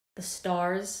The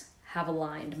stars have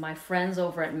aligned. My friends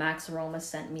over at Max Aroma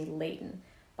sent me Layton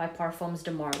by Parfums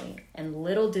de Marly, and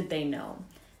little did they know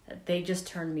that they just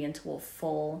turned me into a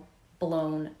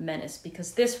full-blown menace,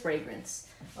 because this fragrance,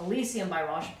 Elysium by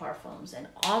Roche Parfums, and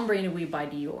Ombre Nuit by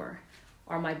Dior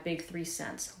are my big 3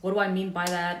 scents. What do I mean by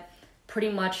that? Pretty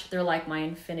much they're like my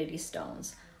infinity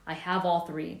stones. I have all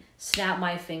 3. Snap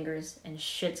my fingers and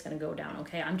shit's gonna go down,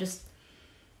 okay?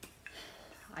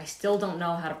 I still don't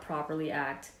know how to properly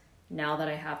act now that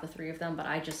I have the 3 of them, but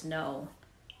I just know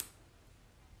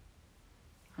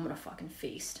I'm gonna fucking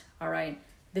feast, all right?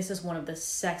 This is one of the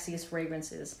sexiest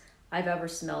fragrances I've ever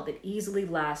smelled. It easily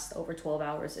lasts over 12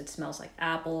 hours. It smells like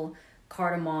apple,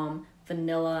 cardamom,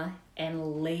 vanilla,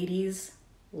 and ladies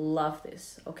love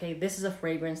this, okay? This is a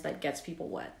fragrance that gets people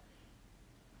wet.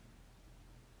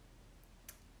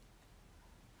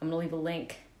 I'm gonna leave a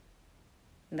link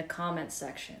in the comments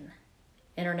section.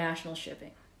 International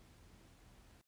shipping.